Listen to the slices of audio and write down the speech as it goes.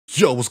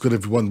Yo, what's good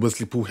everyone?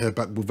 Wesley Paul here,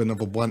 back with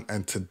another one,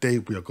 and today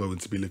we are going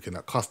to be looking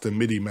at custom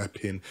MIDI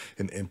mapping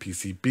in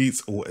MPC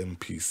Beats or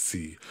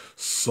MPC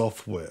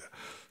software.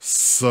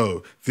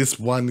 So this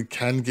one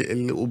can get a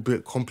little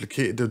bit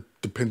complicated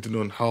depending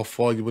on how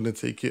far you want to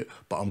take it,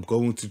 but I'm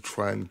going to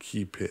try and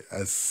keep it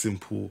as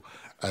simple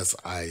as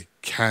I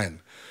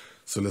can.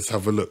 So let's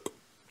have a look.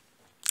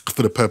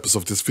 For the purpose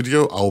of this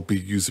video, I'll be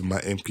using my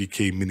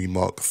MPK Mini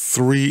Mark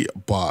III,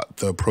 but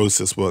the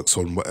process works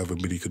on whatever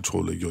MIDI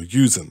controller you're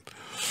using.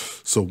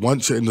 So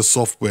once you're in the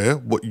software,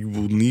 what you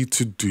will need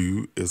to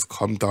do is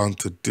come down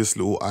to this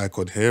little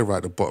icon here, right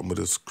at the bottom of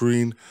the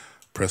screen,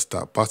 press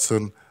that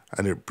button,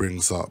 and it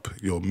brings up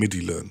your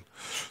MIDI learn.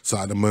 So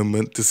at the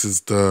moment, this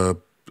is the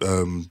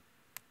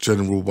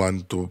general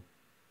one, the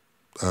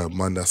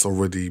one that's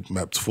already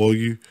mapped for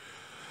you,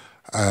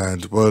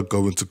 and we're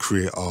going to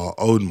create our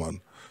own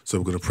one. So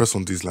we're going to press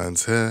on these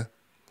lines here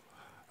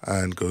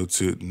and go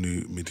to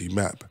new MIDI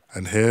map.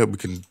 And here we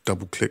can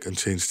double click and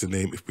change the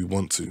name if we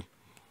want to.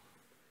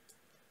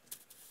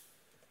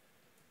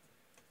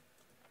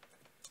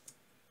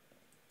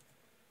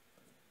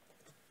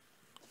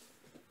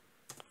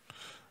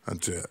 And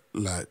do it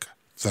like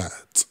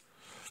that.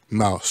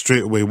 Now,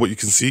 straight away, what you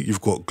can see,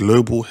 you've got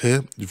global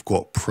here, you've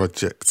got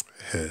project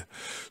here.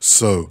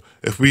 So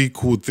if we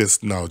call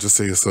this now, just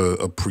say it's a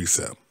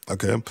preset.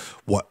 Okay,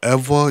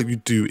 whatever you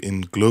do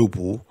in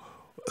global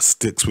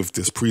sticks with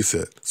this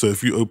preset. So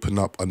if you open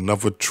up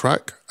another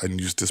track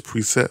and use this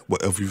preset,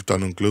 whatever you've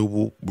done on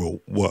global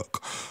will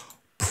work.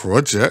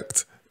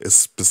 Project is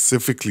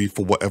specifically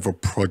for whatever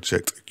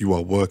project you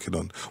are working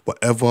on.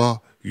 Whatever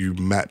you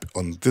map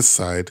on this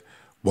side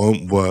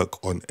won't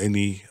work on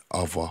any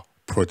other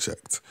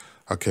project.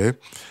 Okay,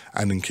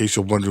 and in case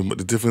you're wondering what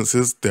the difference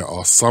is, there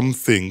are some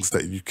things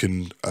that you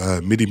can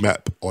MIDI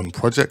map on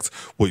project,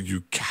 what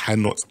you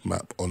cannot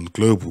map on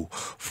global.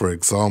 For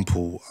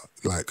example,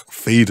 like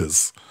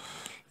faders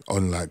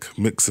on like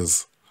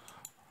mixers,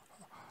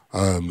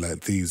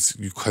 like these,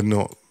 you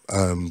cannot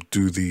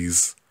do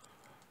these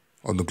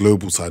on the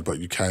global side, but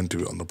you can do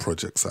it on the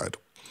project side.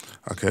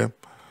 Okay,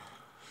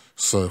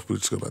 so if we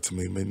just go back to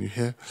main menu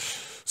here.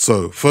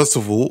 So first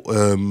of all,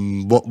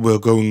 what we're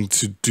going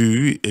to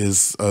do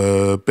is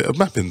a bit of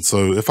mapping.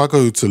 So if I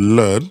go to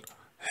learn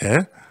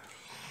here,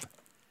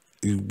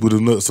 you would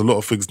have noticed a lot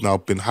of things now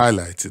have been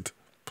highlighted.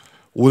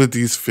 All of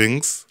these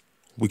things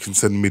we can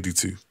send MIDI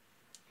to.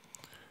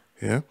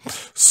 Yeah.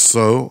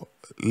 So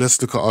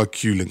let's look at our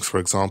cue links, for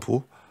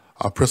example.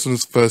 I'll press on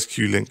this first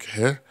cue link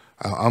here.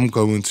 I'm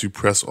going to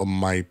press on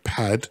my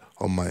pad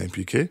on my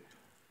MPK.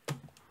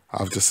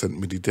 I've just sent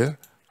MIDI there,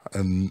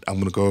 and I'm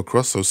going to go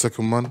across. So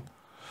second one.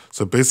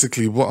 So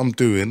basically what I'm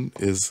doing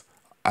is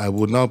I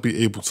will now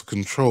be able to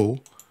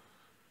control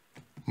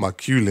my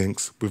cue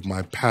links with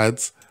my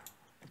pads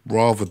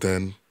rather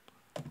than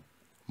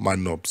my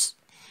knobs.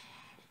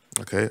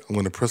 Okay, I'm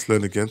going to press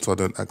learn again so I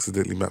don't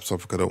accidentally map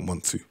something I don't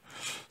want to.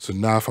 So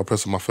now if I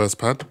press on my first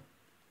pad,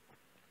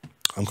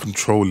 I'm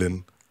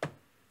controlling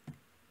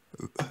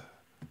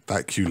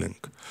that cue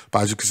link.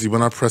 But as you can see,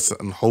 when I press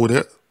it and hold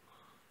it,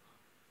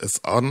 it's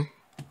on,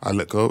 I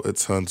let go, it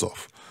turns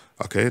off.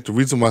 Okay, the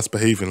reason why it's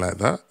behaving like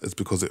that is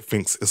because it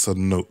thinks it's a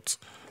note,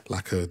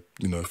 like a,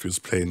 you know, if it was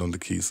playing on the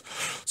keys.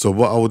 So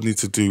what I would need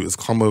to do is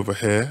come over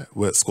here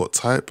where it's got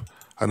type,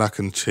 and I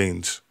can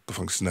change the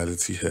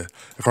functionality here.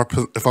 If I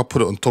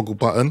put it on toggle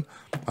button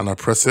and I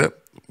press it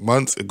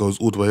once, it goes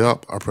all the way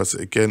up. I press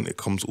it again, it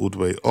comes all the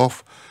way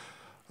off.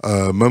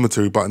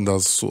 Momentary button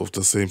does sort of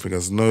the same thing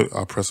as note.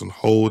 I press and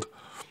hold,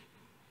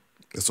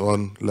 it's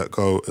on, let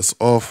go, it's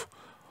off.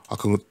 I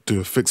can do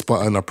a fixed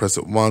button, I press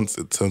it once,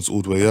 it turns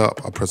all the way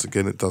up, I press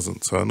again, it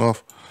doesn't turn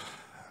off.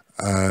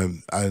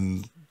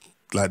 And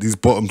like these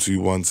bottom two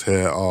ones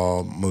here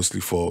are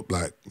mostly for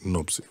like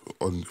knobs.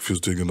 If you're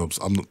doing a knobs,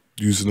 I'm not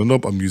using a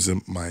knob, I'm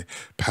using my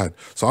pad.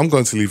 So I'm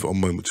going to leave it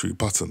on momentary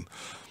button.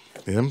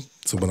 Yeah.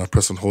 So when I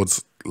press and hold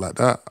like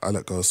that, I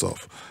let go, it's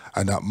off.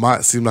 And that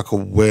might seem like a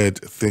weird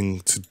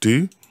thing to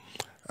do.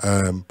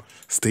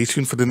 Stay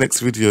tuned for the next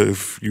video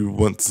if you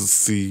want to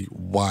see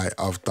why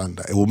I've done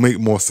that. It will make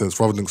more sense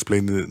rather than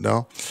explaining it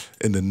now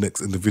in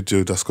the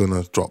video that's going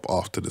to drop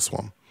after this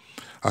one.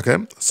 Okay,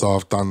 so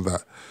I've done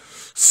that.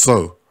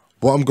 So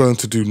what I'm going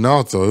to do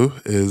now though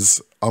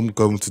is I'm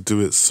going to do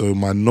it so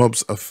my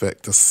knobs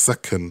affect the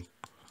second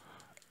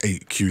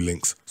 8 cue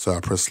links. So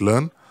I press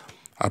learn,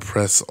 I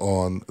press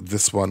on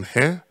this one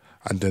here,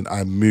 and then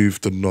I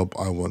move the knob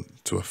I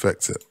want to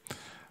affect it.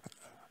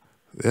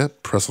 Yeah,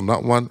 press on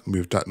that one,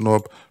 move that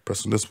knob,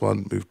 press on this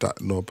one, move that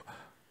knob,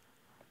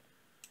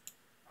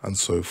 and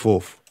so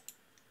forth.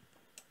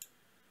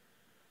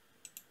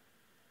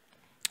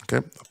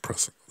 Okay,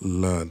 press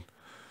learn.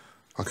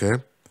 Okay,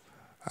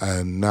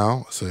 and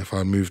now, so if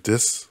I move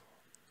this,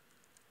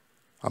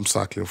 I'm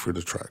cycling through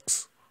the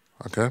tracks.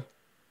 Okay.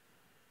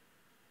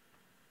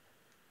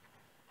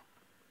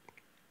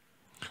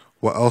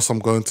 What else I'm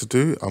going to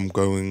do? I'm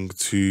going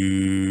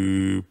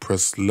to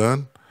press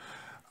learn.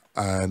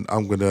 And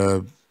I'm going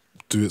to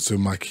do it so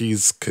my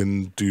keys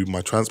can do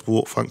my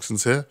transport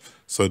functions here.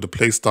 So the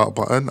play start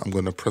button, I'm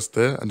going to press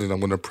there, and then I'm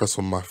going to press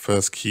on my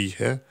first key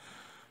here.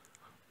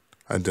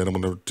 And then I'm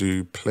going to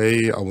do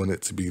play, I want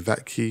it to be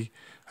that key.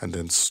 And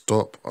then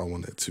stop, I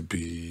want it to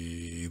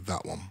be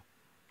that one.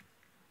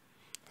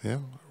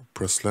 Yeah,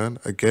 press learn.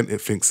 Again, it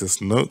thinks it's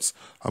notes.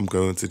 I'm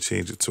going to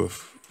change it to a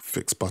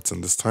fixed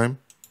button this time.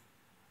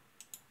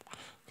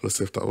 Let's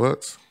see if that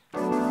works.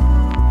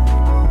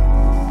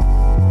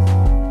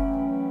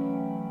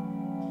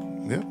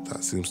 Yeah, that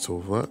seems to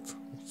have worked.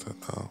 So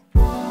now,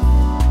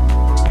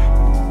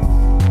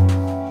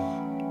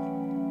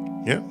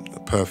 yeah,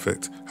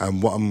 perfect.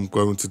 And what I'm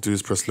going to do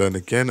is press learn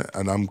again,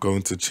 and I'm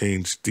going to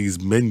change these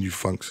menu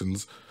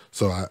functions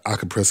so I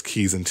can press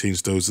keys and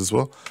change those as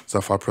well. So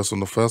if I press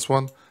on the first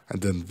one,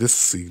 and then this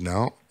C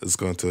now is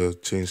going to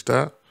change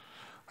that,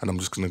 and I'm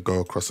just going to go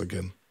across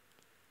again.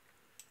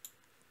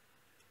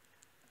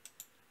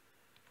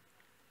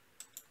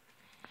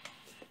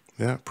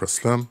 Yeah,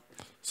 press learn.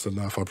 So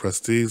now if I press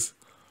these,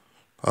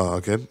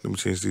 again, let me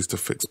change these to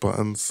fixed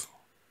buttons.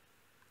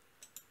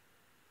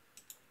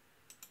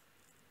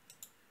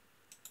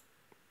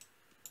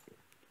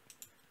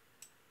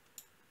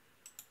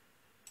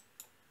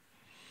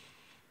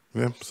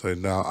 Yeah, so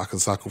now I can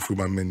cycle through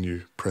my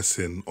menu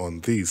pressing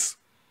on these.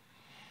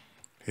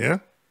 Yeah,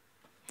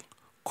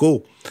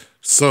 cool.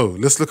 So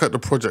let's look at the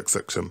project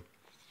section.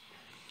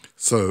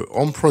 So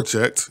on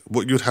project,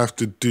 what you'd have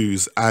to do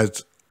is add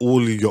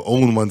all of your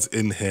own ones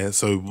in here.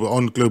 So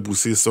on global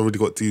C, it's already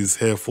got these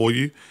here for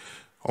you.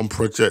 On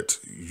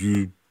project,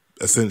 you're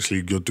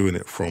doing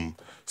it from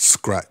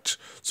scratch.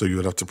 So you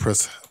would have to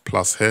press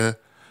plus here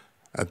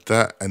at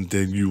that, and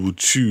then you will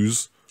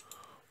choose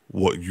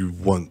what you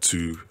want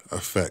to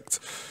affect.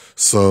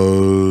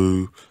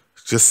 So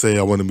just say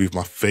I want to move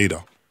my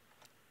fader.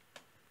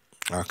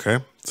 Okay,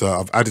 so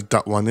I've added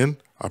that one in.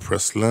 I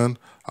press learn.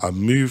 I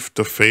move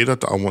the fader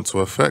that I want to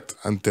affect,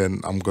 and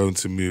then I'm going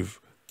to move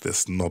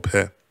this knob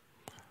here.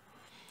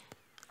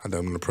 And then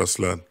I'm going to press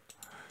learn.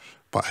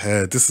 But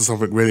here, this is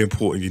something really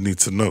important you need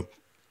to know.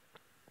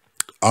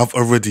 I've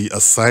already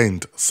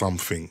assigned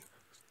something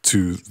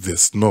to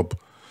this knob.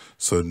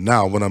 So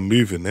now when I'm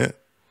moving it,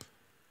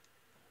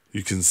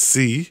 you can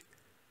see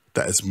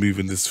that it's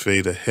moving this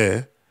fader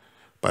here.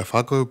 But if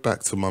I go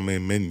back to my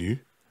main menu,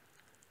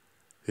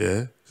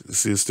 yeah,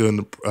 see it's doing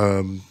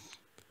the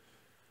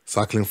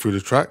cycling through the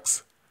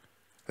tracks.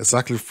 It's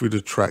cycling through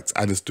the tracks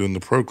and it's doing the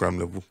program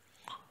level.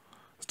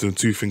 It's doing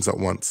two things at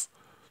once.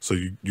 So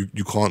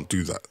you can't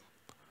do that.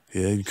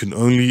 Yeah, you can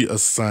only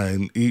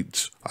assign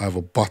each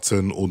either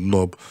button or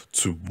knob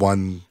to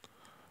one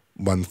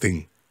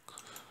thing.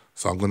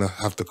 So I'm gonna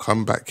have to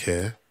come back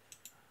here,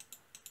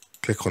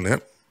 click on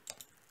it,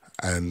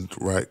 and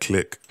right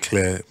click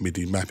clear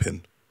MIDI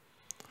mapping.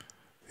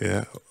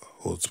 Yeah,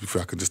 or to be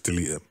fair, I can just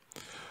delete it.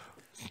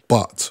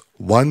 But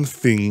one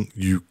thing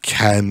you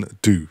can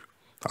do,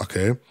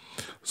 okay?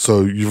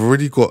 So you've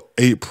already got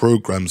 8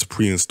 programs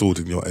pre-installed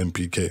in your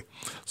MPK.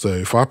 So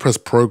if I press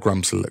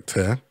program select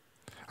here,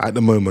 at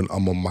the moment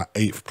I'm on my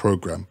 8th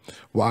program.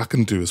 What I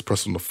can do is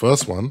press on the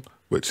first one,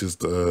 which is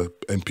the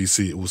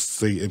MPC. It will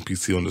say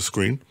MPC on the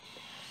screen.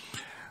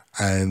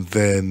 And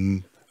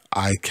then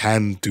I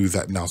can do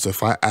that now. So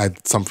if I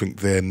add something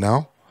there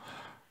now,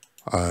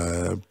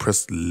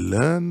 press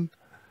learn.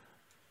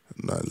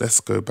 No, let's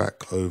go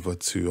back over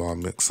to our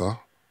mixer.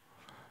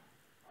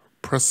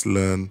 Press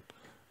learn.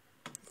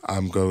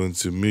 I'm going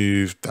to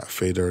move that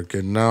fader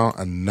again now,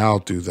 and now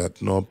do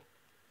that knob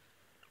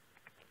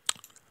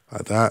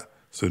like that.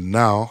 So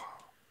now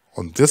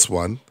on this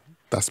one,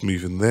 that's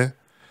moving there,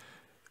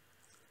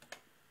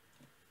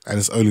 and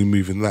it's only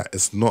moving that.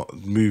 It's not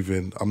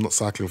moving. I'm not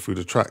cycling through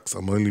the tracks.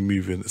 I'm only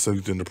moving. It's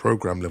only doing the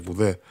program level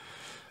there.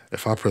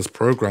 If I press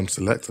program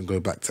select and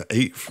go back to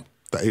the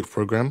 8th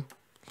program,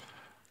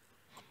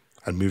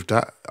 and move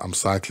that, I'm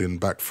cycling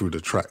back through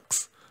the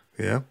tracks.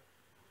 Yeah.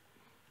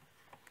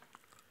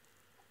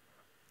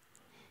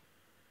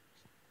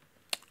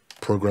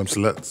 Program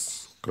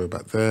select, go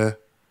back there,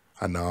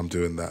 and now I'm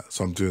doing that.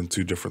 So I'm doing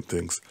 2 different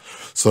things.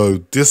 So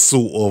this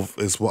sort of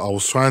is what I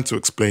was trying to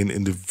explain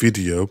in the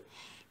video,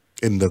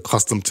 in the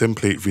custom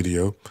template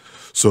video.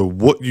 So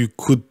what you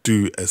could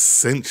do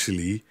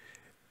essentially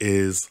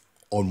is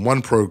on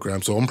one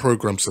program, so on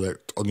program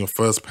select, on your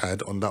first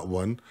pad, on that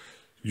one,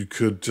 you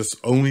could just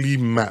only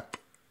map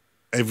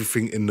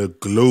everything in the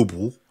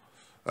global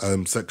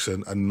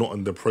section and not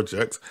in the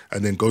project,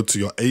 and then go to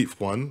your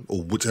 8th one,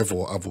 or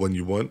whichever other one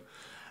you want,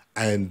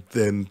 and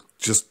then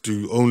just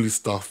do only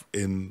stuff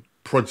in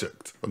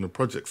project, on the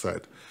project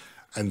side,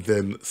 and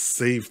then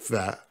save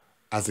that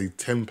as a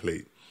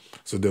template.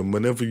 So then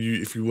whenever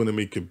if you want to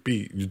make a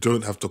beat, you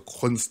don't have to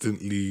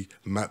constantly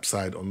map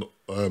on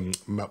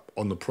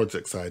the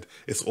project side.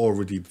 It's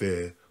already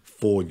there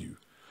for you.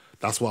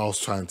 That's what I was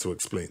trying to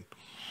explain.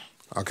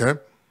 Okay.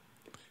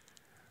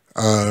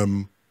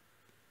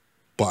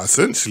 But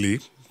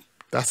essentially,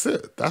 that's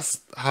it. That's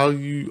how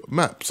you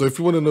map. So if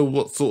you want to know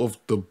what sort of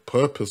the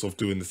purpose of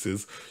doing this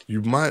is,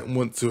 you might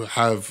want to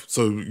have,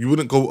 so you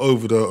wouldn't go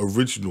over the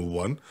original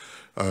one,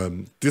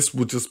 This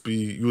would just be,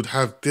 you would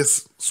have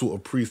this sort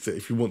of preset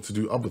if you want to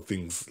do other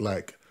things,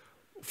 like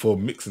for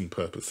mixing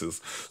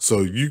purposes.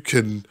 So you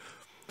can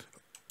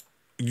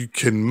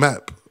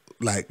map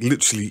like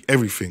literally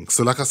everything.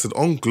 So like I said,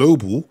 on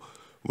global,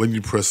 when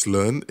you press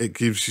learn, it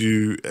gives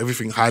you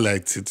everything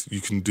highlighted you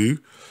can do.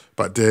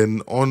 But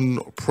then on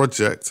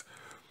project,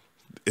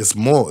 there's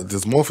more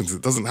things.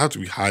 It doesn't have to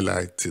be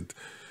highlighted.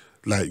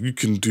 Like you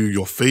can do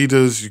your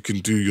faders, you can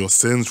do your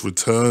sends,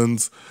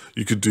 returns,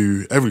 you could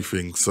do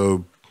everything.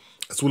 So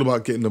it's all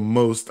about getting the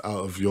most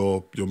out of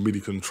your MIDI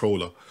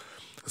controller.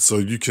 So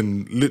you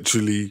can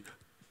literally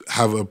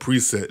have a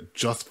preset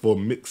just for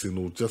mixing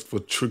or just for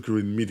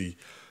triggering MIDI,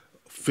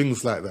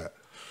 things like that.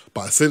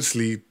 But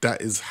essentially,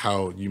 that is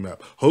how you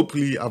map.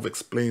 Hopefully, I've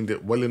explained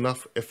it well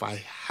enough. If I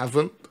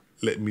haven't,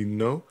 let me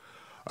know.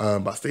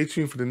 But stay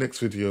tuned for the next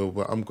video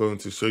where I'm going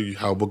to show you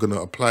how we're going to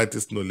apply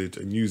this knowledge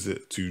and use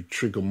it to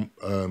trigger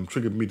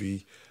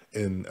MIDI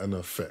in an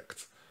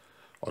effect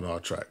on our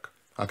track.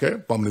 Okay,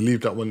 but I'm going to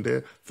leave that one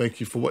there. Thank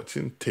you for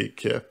watching. Take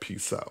care.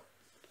 Peace out.